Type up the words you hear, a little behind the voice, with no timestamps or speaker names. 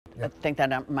I think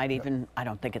that might even, I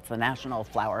don't think it's the national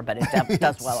flower, but it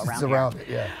does well around it's around here. It,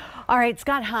 yeah. All right,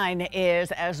 Scott Hine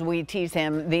is, as we tease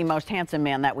him, the most handsome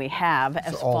man that we have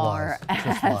as far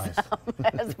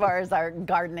as our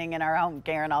gardening and our home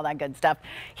care and all that good stuff.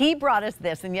 He brought us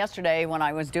this, and yesterday when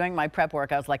I was doing my prep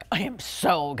work, I was like, I am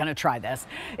so gonna try this.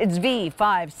 It's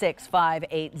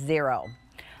V56580.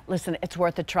 Listen, it's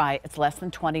worth a try. It's less than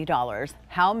 $20.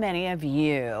 How many of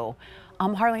you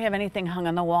hardly have anything hung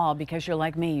on the wall because you're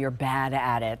like me, you're bad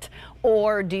at it?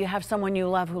 Or do you have someone you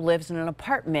love who lives in an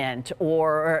apartment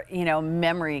or, you know,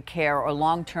 memory care or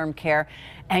long-term care,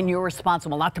 and you're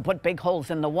responsible not to put big holes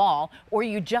in the wall, or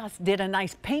you just did a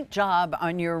nice paint job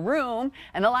on your room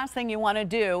and the last thing you want to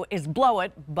do is blow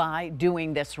it by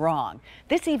doing this wrong?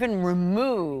 This even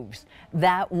removes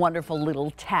that wonderful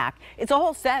little tack. It's a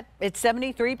whole set. It's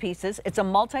 73 pieces. It's a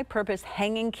multi-purpose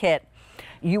hanging kit.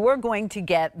 You are going to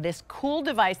get this cool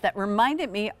device that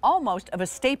reminded me almost of a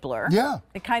stapler. Yeah.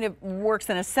 It kind of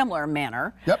works in a similar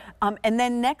manner. Yep. And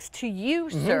then next to you,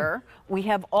 sir, we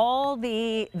have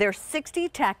there's 60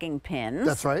 tacking pins.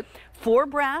 That's right. 4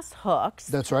 brass hooks.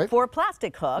 That's right. 4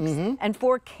 plastic hooks. And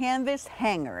 4 canvas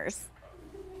hangers.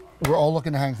 We're all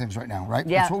looking to hang things right now, right?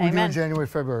 Yeah, That's what we do amen. in January,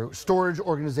 February. Storage,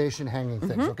 organization, hanging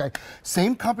things, okay?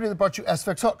 Same company that brought you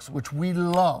S-Fix hooks, which we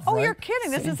love, Oh, right? you're kidding.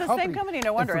 This is the same company.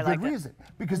 No wonder I like it. For good reason.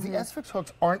 Because the S-Fix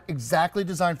hooks aren't exactly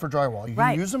designed for drywall. You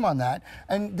can use them on that,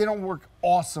 and they don't work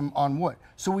awesome on wood.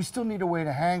 So we still need a way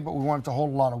to hang, but we want it to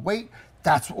hold a lot of weight.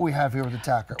 That's what we have here with the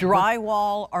tacker.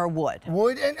 Drywall or wood?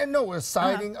 Wood, and no,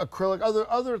 siding, acrylic,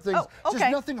 other things. Oh, okay.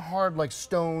 Just nothing hard like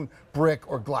stone, brick,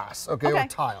 or glass, okay, or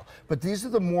tile. But these are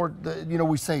the more, you know,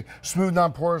 we say smooth,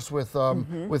 non-porous with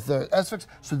the S-Fix.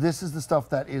 So this is the stuff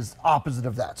that is opposite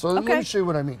of that. So let me show you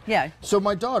what I mean. Yeah. So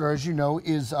my daughter, as you know,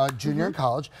 is junior in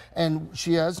college, and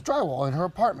she has drywall in her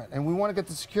apartment, and we want to get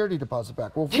the security deposit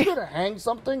back. Well, if we're going to hang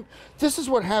something, this is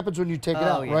what happens when you take it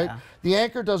out, right? The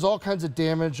anchor does all kinds of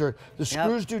damage, or the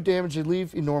screws do damage, they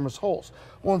leave enormous holes.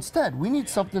 Well, instead, we need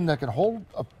something that can hold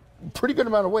a pretty good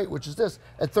amount of weight, which is this,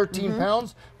 at 13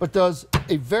 pounds, but does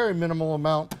a very minimal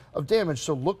amount of damage.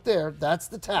 So look there, that's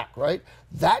the tack, right?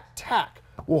 That tack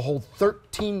will hold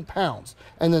 13 pounds.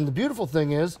 And then the beautiful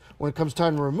thing is, when it comes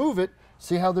time to remove it,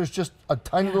 see how there's just a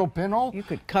tiny little pinhole? You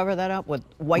could cover that up with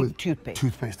white toothpaste.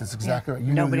 Toothpaste, that's exactly right.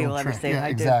 You know Nobody the will old ever trick. say I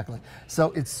do. Exactly.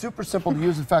 So it's super simple to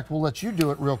use. In fact, we'll let you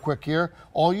do it real quick here.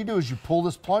 All you do is you pull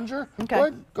this plunger. Go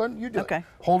ahead, you do it.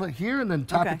 Hold it here and then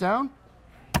tap it down.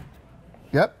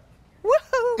 Yep.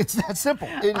 Woohoo! It's that simple.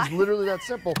 It is literally that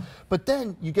simple. But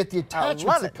then you get the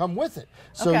attachments that come with it.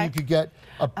 So you could get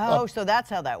so that's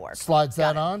how that works. Slides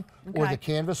that on, or the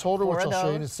canvas holder, which I'll show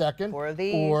you in a second, or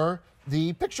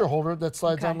the picture holder that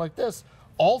slides on like this.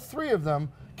 All 3 of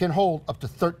them can hold up to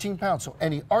 13 pounds. So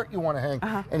any art you want to hang,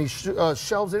 any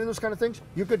shelves, any of those kind of things,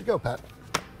 you're good to go, Pat.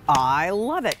 I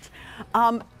love it.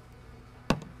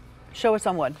 Show us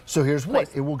on wood. So here's wood.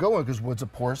 It will go in because wood's a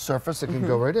porous surface. It can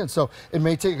go right in. So it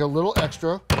may take a little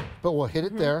extra, but we'll hit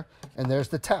it there. And there's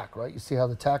the tack, right? You see how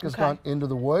the tack has gone into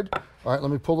the wood? All right,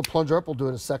 let me pull the plunger up. We'll do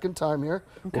it a second time here.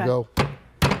 We'll go,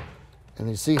 and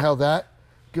you see how that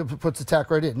puts the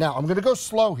tack right in. Now, I'm going to go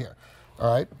slow here.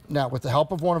 All right. Now, with the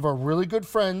help of one of our really good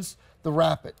friends, the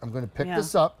Rapid, I'm going to pick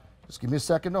this up. Just give me a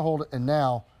second to hold it. And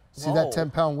now, see that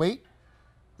 10-pound weight?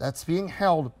 That's being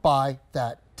held by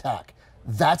that tack.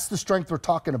 That's the strength we're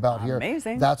talking about here.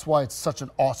 Amazing. That's why it's such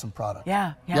an awesome product.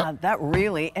 Yeah, that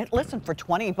really, listen, for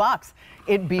 20 bucks,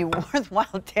 it'd be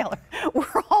worthwhile, Taylor. We're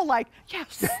all like,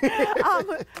 yes.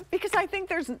 Because I think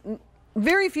there's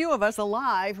very few of us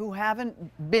alive who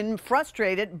haven't been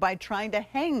frustrated by trying to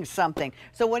hang something.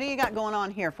 So what do you got going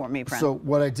on here for me, friend? So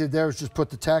what I did there is just put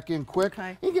the tack in quick.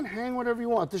 You can hang whatever you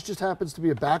want. This just happens to be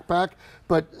a backpack,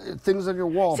 but things on your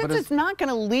wall. Since it's not going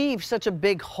to leave such a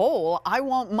big hole, I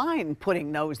won't mind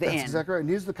putting those in. That's exactly right. And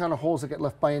these are the kind of holes that get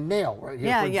left by a nail right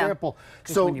here, for example.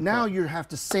 So now you have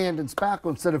to sand and spackle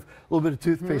instead of a little bit of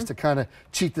toothpaste to kind of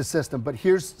cheat the system. But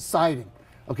here's siding.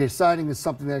 Okay, siding is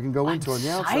something that can go into on the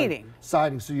outside.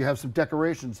 Siding, so you have some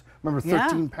decorations. Remember,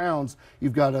 13 pounds,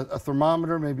 you've got a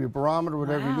thermometer, maybe a barometer,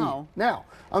 whatever you need. Now,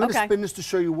 I'm going to spin this to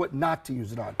show you what not to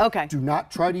use it on. Do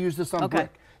not try to use this on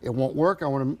brick. It won't work. I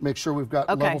want to make sure we've got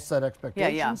level set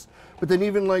expectations. But then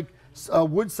even like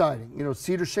wood siding, you know,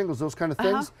 cedar shingles, those kind of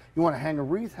things, you want to hang a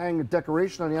wreath, hang a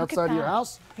decoration on the outside of your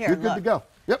house, you're good to go.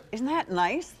 Yep. Isn't that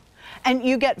nice? And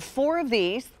you get 4 of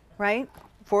these, right?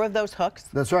 4 of those hooks.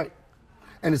 That's right.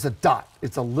 And it's a dot.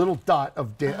 It's a little dot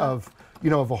of you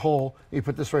know, of a hole. You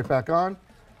put this right back on,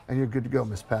 and you're good to go,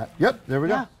 Miss Pat. Yep, there we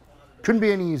go. Couldn't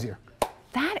be any easier.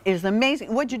 That is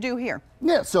amazing. What'd you do here?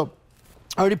 Yeah, so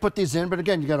I already put these in, but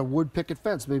again, you got a wood picket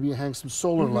fence. Maybe you hang some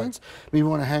solar lights. Maybe you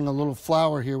want to hang a little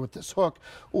flower here with this hook.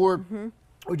 Or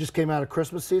we just came out of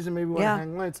Christmas season, maybe we want to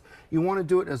hang lights. You want to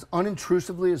do it as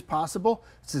unintrusively as possible.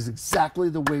 This is exactly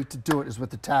the way to do it, is with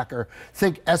the tacker.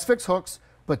 Think S-Fix hooks,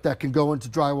 but that can go into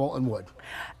drywall and wood.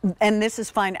 And this is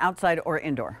fine outside or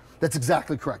indoor? That's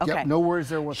exactly correct. Okay. Yep, no worries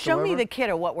there whatsoever. Show me the kit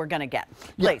of what we're going to get,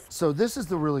 please. Yeah, so this is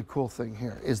the really cool thing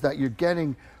here, is that you're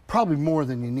getting probably more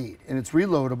than you need. And it's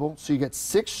reloadable, so you get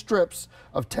 6 strips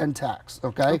of 10 tacks,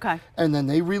 okay? Okay. And then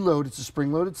they reload. It's a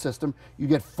spring-loaded system. You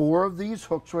get 4 of these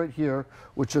hooks right here,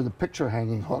 which are the picture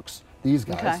hanging hooks, these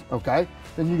guys, okay?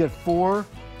 Then you get 4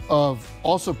 of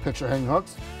also picture hanging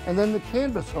hooks, and then the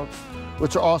canvas hooks,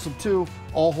 which are awesome too,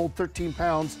 all hold 13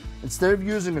 pounds. Instead of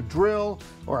using a drill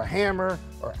or a hammer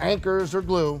or anchors or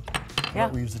glue,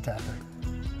 we use a tacker.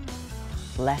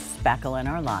 Less spackle in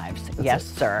our lives. Yes,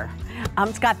 sir.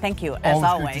 Scott, thank you, as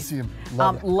always. Great to see him.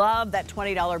 Love that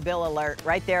 $20 bill alert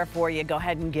right there for you. Go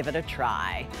ahead and give it a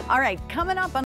try. All right, coming up on